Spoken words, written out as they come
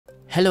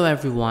Hello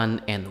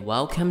everyone and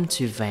welcome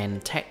to Van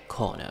Tech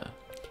Corner.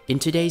 In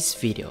today's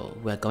video,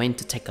 we're going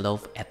to take a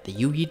look at the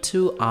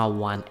youyeetoo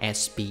R1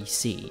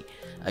 SBC,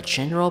 a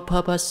general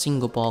purpose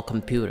single board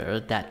computer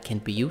that can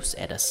be used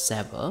as a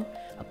server,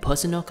 a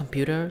personal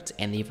computer,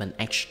 and even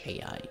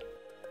HDMI.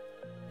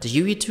 The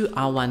youyeetoo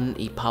R1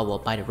 is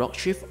powered by the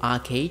Rockchip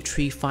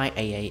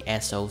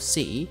RK3588S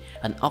SoC,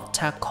 an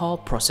octa-core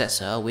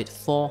processor with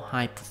 4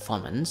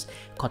 high-performance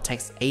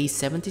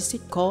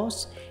Cortex-A76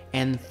 cores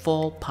and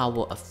 4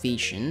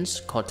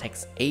 power-efficient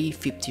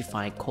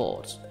Cortex-A55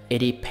 cores.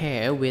 It is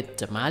paired with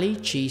the Mali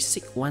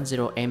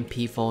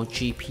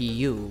G610MP4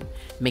 GPU,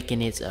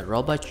 making it a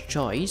robust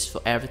choice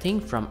for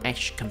everything from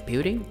edge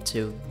computing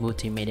to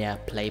multimedia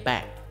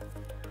playback.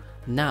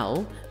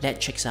 Now, let's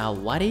check out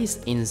what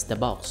is in the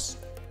box.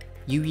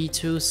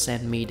 youyeetoo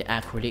sent me the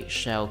Acrylic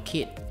shell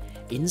kit.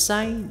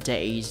 Inside,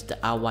 there is the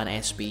R1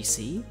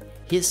 SBC,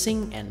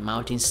 heatsink and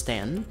mounting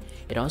stand.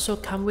 It also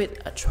comes with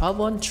a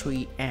 12V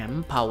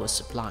 3A power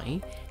supply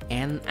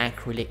and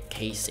acrylic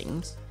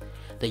casings.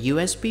 The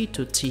USB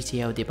to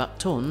TTL debug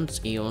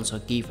tools is also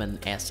given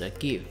as a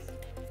gift.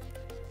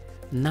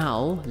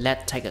 Now,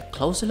 let's take a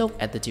closer look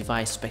at the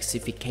device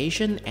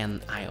specification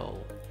and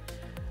I/O.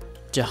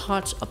 The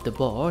heart of the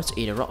board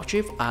is the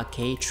Rockchip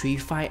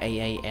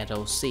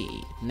RK3588S SoC.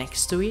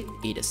 Next to it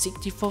is the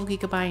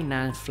 64GB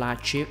NAND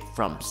flash chip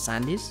from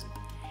SanDisk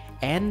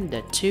and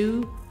the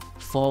two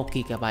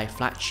 4GB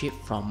flash chip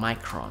from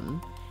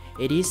Micron.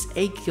 It is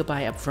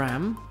 8GB of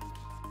RAM.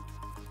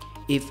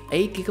 If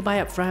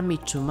 8GB of RAM is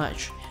too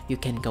much, you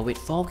can go with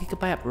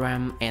 4GB of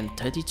RAM and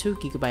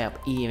 32GB of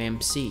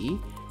eMMC.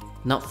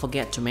 Not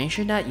forget to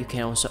mention that you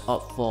can also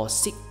opt for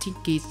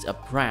 60GB of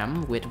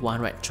RAM with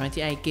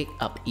 128GB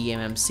of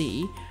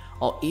eMMC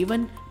or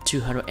even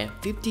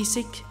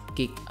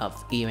 256GB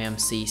of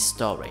eMMC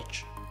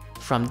storage.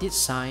 From this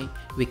side,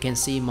 we can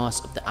see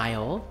most of the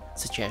I/O,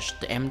 such as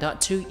the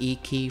M.2 E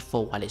key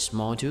for wireless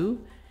module,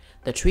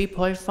 the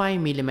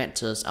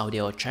 3.5mm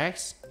audio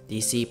jacks,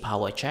 DC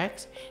power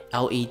jacks,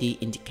 LED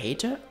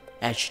indicator,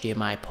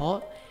 HDMI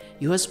port,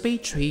 USB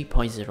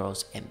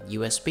 3.0 and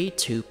USB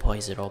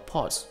 2.0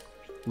 ports.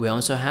 We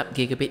also have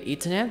Gigabit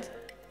Ethernet,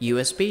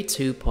 USB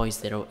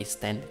 2.0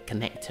 extend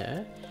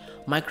connector,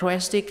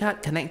 microSD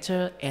card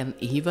connector, and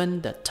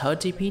even the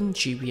 30-pin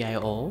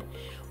GPIO,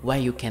 where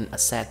you can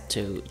access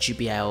to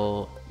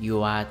GPIO,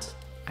 UART,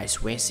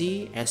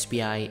 I2C,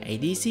 SPI,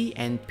 ADC,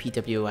 and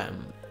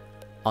PWM.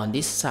 On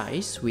this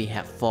side, we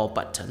have 4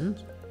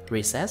 buttons: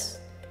 reset,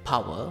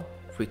 power,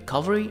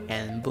 recovery,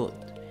 and boot.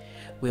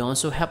 We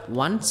also have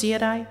 1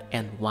 CSI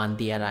and 1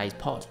 DSI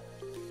port,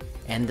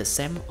 and the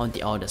same on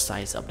the other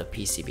side of the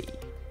PCB.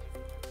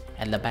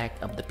 At the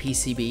back of the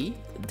PCB,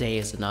 there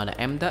is another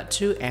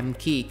M.2 M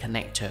key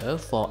connector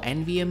for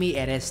NVMe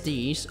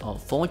SSDs or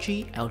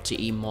 4G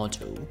LTE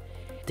module.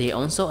 There is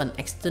also an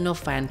external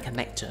fan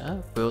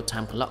connector,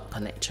 real-time clock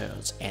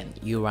connectors, and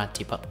UART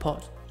debug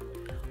port.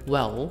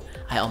 Well,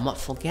 I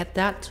almost forget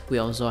that we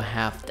also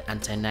have the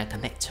antenna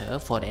connector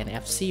for the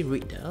NFC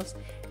readers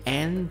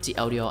and the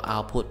audio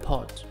output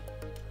port.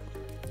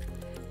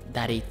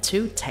 That is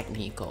too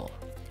technical.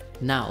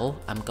 Now,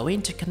 I'm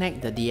going to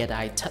connect the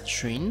DSI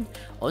touchscreen,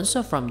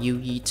 also from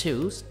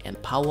youyeetoo,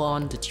 and power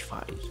on the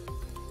device.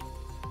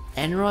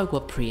 Android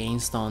was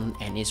pre-installed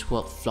and it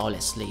worked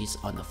flawlessly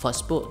on the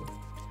first boot.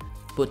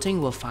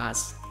 Booting was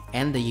fast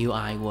and the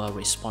UI were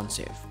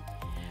responsive.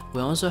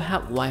 We also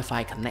have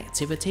Wi-Fi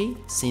connectivity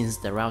since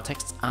the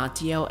Realtek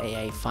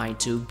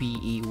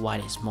RTL-AA52BE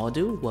wireless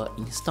module were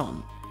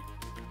installed.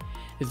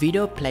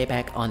 Video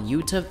playback on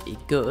YouTube is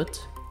good.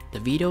 The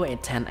video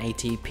at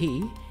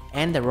 1080p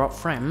and the raw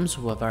frames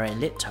were very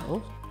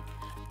little.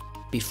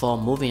 Before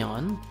moving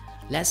on,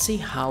 let's see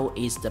how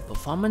is the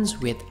performance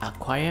with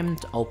Aquarium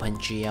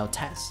OpenGL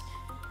test.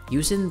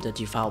 Using the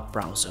default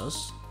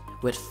browsers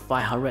with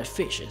 500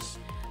 features,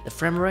 the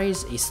frame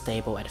rate is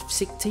stable at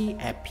 60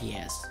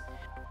 FPS.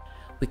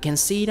 We can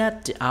see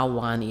that the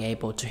R1 is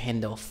able to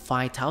handle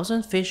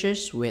 5000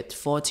 features with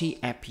 40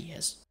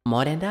 FPS.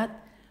 More than that,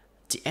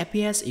 the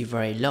FPS is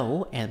very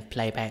low and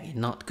playback is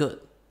not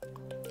good.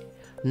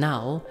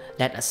 Now,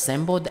 let's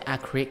assemble the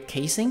acrylic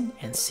casing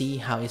and see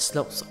how it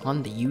looks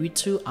on the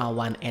youyeetoo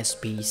R1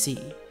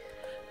 SBC.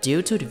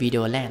 Due to the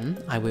video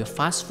length, I will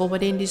fast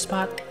forward in this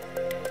part.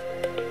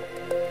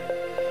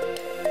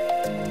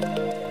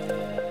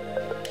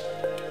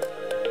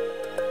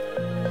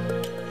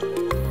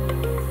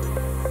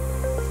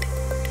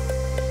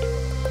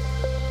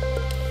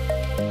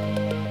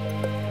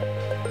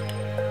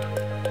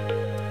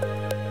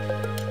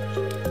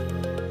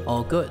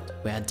 All good,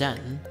 we are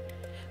done.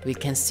 We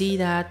can see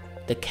that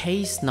the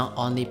case not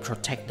only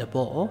protects the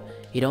board,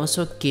 it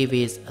also gives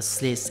it a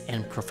sleek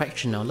and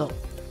professional look.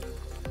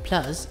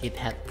 Plus, it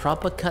had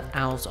proper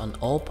cutouts on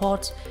all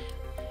ports.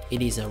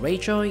 It is a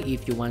great choice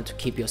if you want to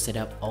keep your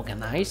setup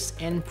organized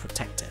and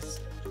protected.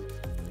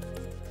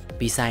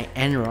 Besides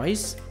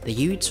Androids, the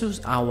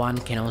youyeetoo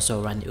R1 can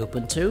also run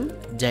Ubuntu,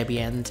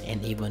 Debian,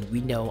 and even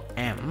Windows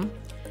M.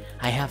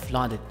 I have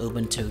loaded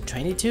Ubuntu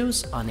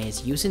 22 on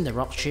it using the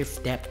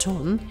Rockchip dev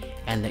tool,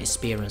 and the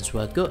experience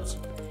was good.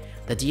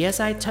 The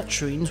DSI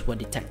touchscreens were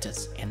detected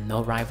and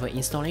no rival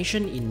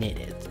installation is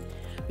needed.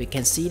 We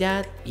can see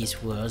that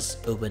it was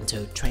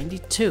Ubuntu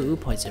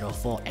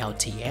 22.04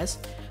 LTS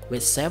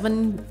with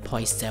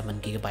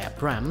 7.7GB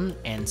of RAM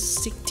and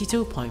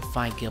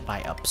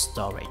 62.5GB of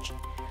storage.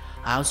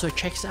 I also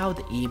checked out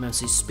the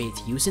eMMC speed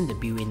using the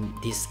built-in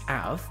disk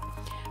app.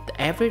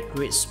 The average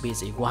read speed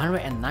is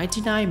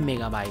 199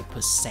 MB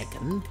per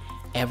second.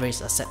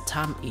 Average accept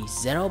time is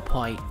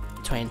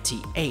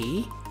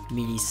 0.28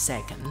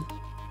 milliseconds.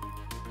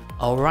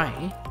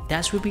 Alright,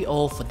 that will be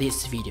all for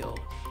this video.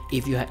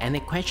 If you have any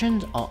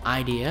questions or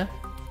idea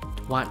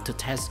want to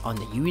test on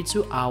the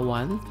youyeetoo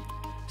R1,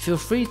 feel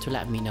free to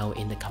let me know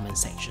in the comment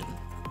section.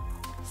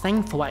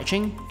 Thanks for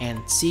watching and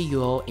see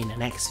you all in the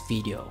next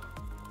video.